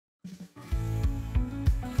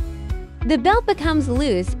The belt becomes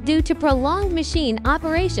loose due to prolonged machine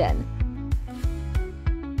operation.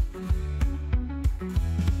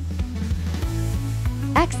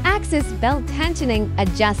 X-axis belt tensioning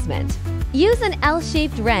adjustment. Use an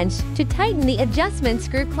L-shaped wrench to tighten the adjustment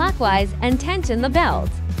screw clockwise and tension the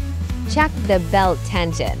belt. Check the belt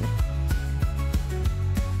tension.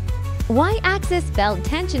 Y-axis belt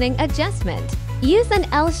tensioning adjustment. Use an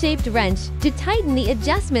L-shaped wrench to tighten the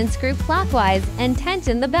adjustment screw clockwise and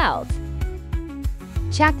tension the belt.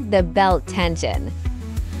 Check the belt tension.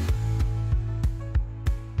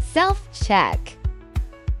 Self-check.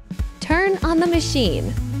 Turn on the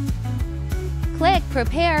machine. Click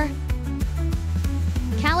Prepare.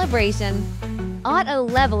 Calibration. Auto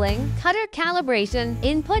leveling, cutter calibration,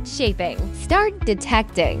 input shaping. Start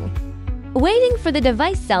detecting. Waiting for the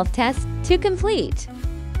device self-test to complete.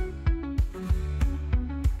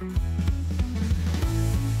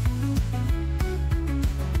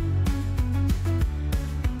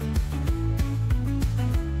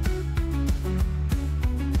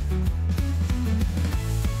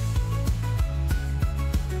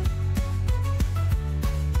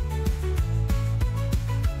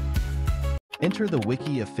 Enter the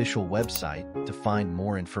Wiki official website to find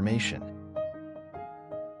more information.